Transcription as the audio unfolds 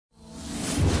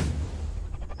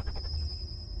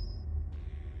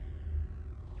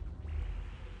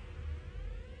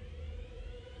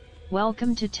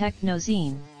Welcome to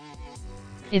Technozine.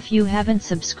 If you haven't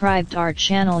subscribed our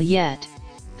channel yet,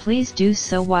 please do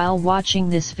so while watching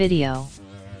this video.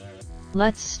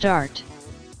 Let's start.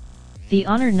 The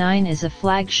Honor 9 is a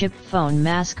flagship phone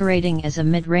masquerading as a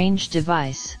mid-range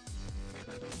device.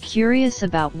 Curious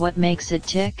about what makes it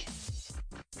tick?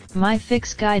 My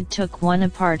Fix Guide took one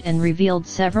apart and revealed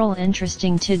several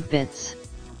interesting tidbits.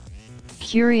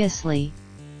 Curiously,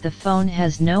 the phone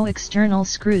has no external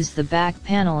screws. The back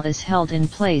panel is held in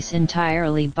place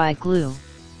entirely by glue.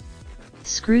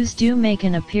 Screws do make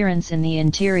an appearance in the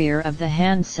interior of the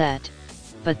handset,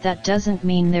 but that doesn't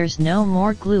mean there's no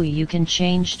more glue. You can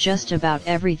change just about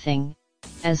everything,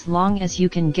 as long as you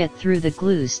can get through the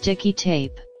glue sticky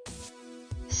tape.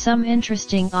 Some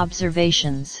interesting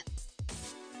observations.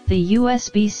 The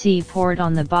USB-C port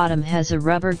on the bottom has a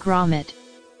rubber grommet,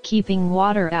 keeping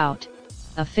water out.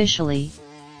 Officially,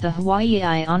 the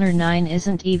Huawei Honor 9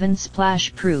 isn't even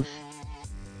splash-proof.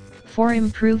 For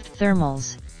improved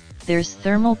thermals, there's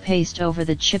thermal paste over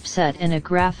the chipset and a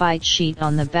graphite sheet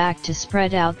on the back to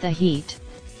spread out the heat.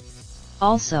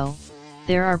 Also,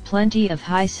 there are plenty of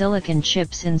high silicon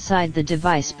chips inside the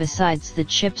device besides the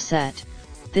chipset.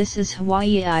 This is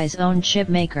Huawei's own chip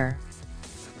maker.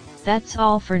 That's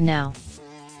all for now.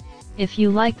 If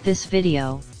you like this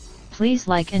video, please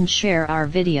like and share our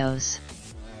videos.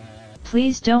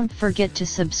 Please don't forget to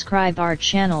subscribe our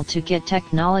channel to get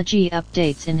technology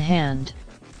updates in hand.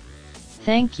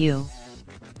 Thank you.